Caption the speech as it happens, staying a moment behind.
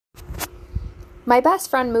My best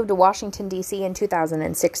friend moved to Washington, D.C. in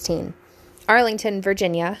 2016. Arlington,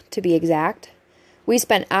 Virginia, to be exact. We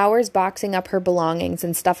spent hours boxing up her belongings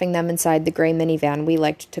and stuffing them inside the gray minivan we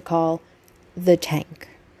liked to call the tank.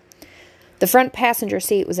 The front passenger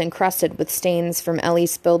seat was encrusted with stains from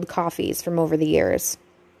Ellie's spilled coffees from over the years.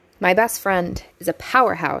 My best friend is a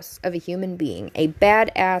powerhouse of a human being, a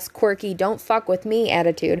badass, quirky, don't fuck with me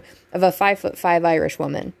attitude of a 5'5" Irish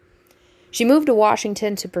woman. She moved to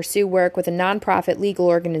Washington to pursue work with a nonprofit legal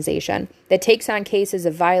organization that takes on cases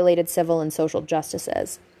of violated civil and social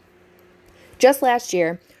justices. Just last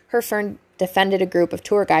year, her firm defended a group of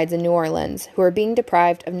tour guides in New Orleans who are being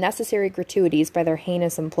deprived of necessary gratuities by their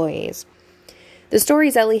heinous employees. The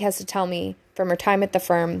stories Ellie has to tell me from her time at the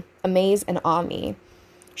firm amaze and awe me.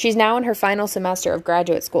 She's now in her final semester of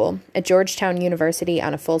graduate school at Georgetown University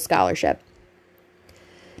on a full scholarship.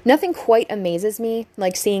 Nothing quite amazes me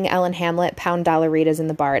like seeing Ellen Hamlet pound Dollaritas in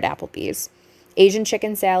the bar at Applebee's. Asian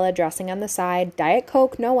chicken salad, dressing on the side, Diet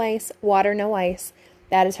Coke, no ice, water, no ice.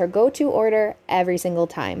 That is her go-to order every single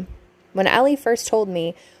time. When Ellie first told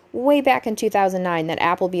me, way back in 2009, that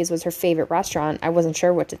Applebee's was her favorite restaurant, I wasn't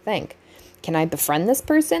sure what to think. Can I befriend this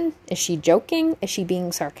person? Is she joking? Is she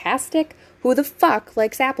being sarcastic? Who the fuck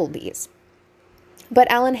likes Applebee's?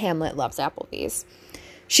 But Ellen Hamlet loves Applebee's.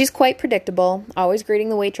 She's quite predictable, always greeting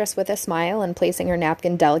the waitress with a smile and placing her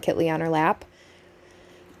napkin delicately on her lap.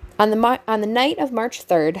 On the night of March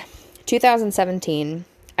 3rd, 2017,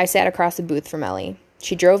 I sat across a booth from Ellie.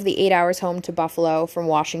 She drove the 8 hours home to Buffalo from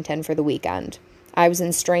Washington for the weekend. I was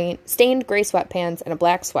in stained gray sweatpants and a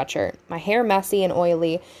black sweatshirt, my hair messy and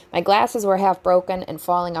oily, my glasses were half broken and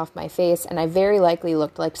falling off my face, and I very likely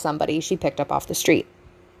looked like somebody she picked up off the street.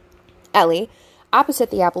 Ellie,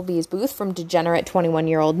 opposite the Applebee's booth from degenerate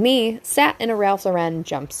 21-year-old me, sat in a Ralph Lauren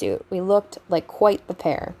jumpsuit. We looked like quite the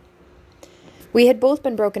pair. We had both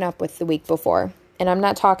been broken up with the week before, and I'm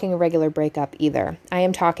not talking a regular breakup either. I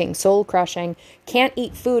am talking soul-crushing, can't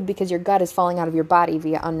eat food because your gut is falling out of your body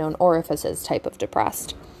via unknown orifices type of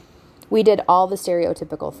depressed. We did all the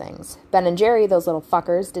stereotypical things. Ben and Jerry, those little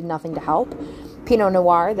fuckers, did nothing to help. Pinot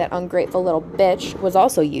Noir, that ungrateful little bitch, was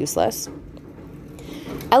also useless.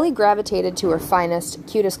 Ellie gravitated to her finest,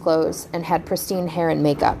 cutest clothes and had pristine hair and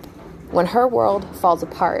makeup. When her world falls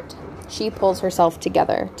apart, she pulls herself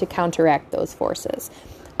together to counteract those forces.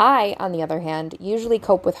 I, on the other hand, usually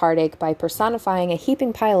cope with heartache by personifying a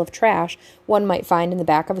heaping pile of trash one might find in the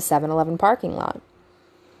back of a 7-Eleven parking lot.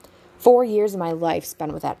 4 years of my life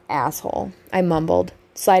spent with that asshole, I mumbled,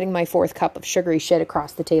 sliding my 4th cup of sugary shit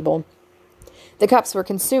across the table. The cups were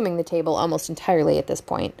consuming the table almost entirely at this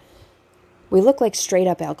point. We look like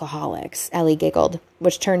straight-up alcoholics, Ellie giggled,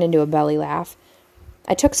 which turned into a belly laugh.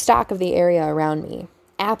 I took stock of the area around me.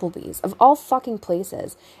 Applebee's, of all fucking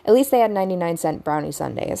places. At least they had 99-cent brownie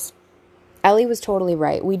sundaes. Ellie was totally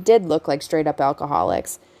right. We did look like straight-up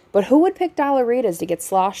alcoholics. But who would pick Dollaritas to get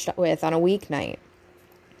sloshed with on a weeknight?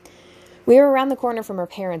 We were around the corner from her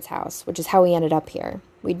parents' house, which is how we ended up here.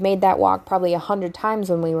 We'd made that walk probably 100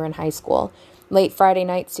 times when we were in high school. Late Friday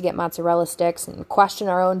nights to get mozzarella sticks and question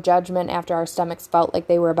our own judgment after our stomachs felt like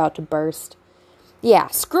they were about to burst. Yeah,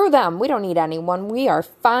 screw them. We don't need anyone. We are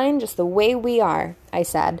fine just the way we are, I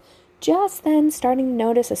said, just then starting to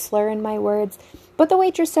notice a slur in my words. But the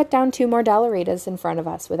waitress set down 2 more Dollaritas in front of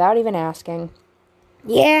us without even asking.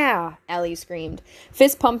 Yeah, Ellie screamed,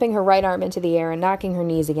 fist pumping her right arm into the air and knocking her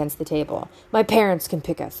knees against the table. My parents can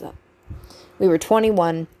pick us up. We were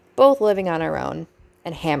 21, both living on our own,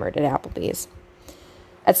 and hammered at Applebee's.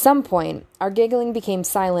 At some point, our giggling became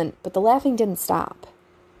silent, but the laughing didn't stop.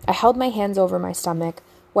 I held my hands over my stomach,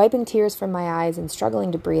 wiping tears from my eyes and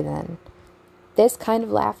struggling to breathe in. This kind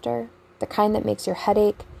of laughter, the kind that makes your head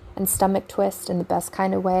ache and stomach twist in the best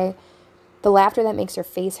kind of way, the laughter that makes your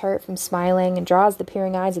face hurt from smiling and draws the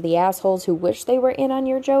peering eyes of the assholes who wish they were in on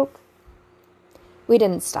your joke. We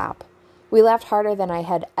didn't stop. We laughed harder than I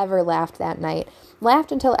had ever laughed that night,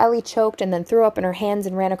 laughed until Ellie choked and then threw up in her hands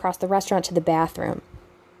and ran across the restaurant to the bathroom.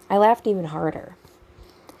 I laughed even harder.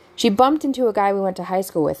 She bumped into a guy we went to high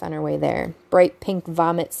school with on her way there, bright pink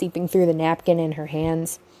vomit seeping through the napkin in her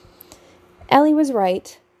hands. Ellie was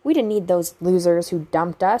right. We didn't need those losers who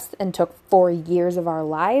dumped us and took 4 years of our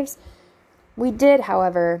lives. We did,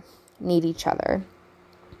 however, need each other.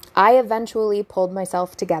 I eventually pulled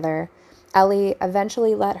myself together. Ellie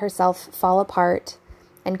eventually let herself fall apart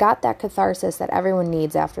and got that catharsis that everyone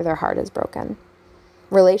needs after their heart is broken.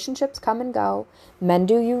 Relationships come and go. Men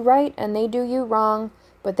do you right and they do you wrong.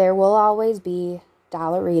 But there will always be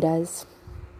Dollaritas.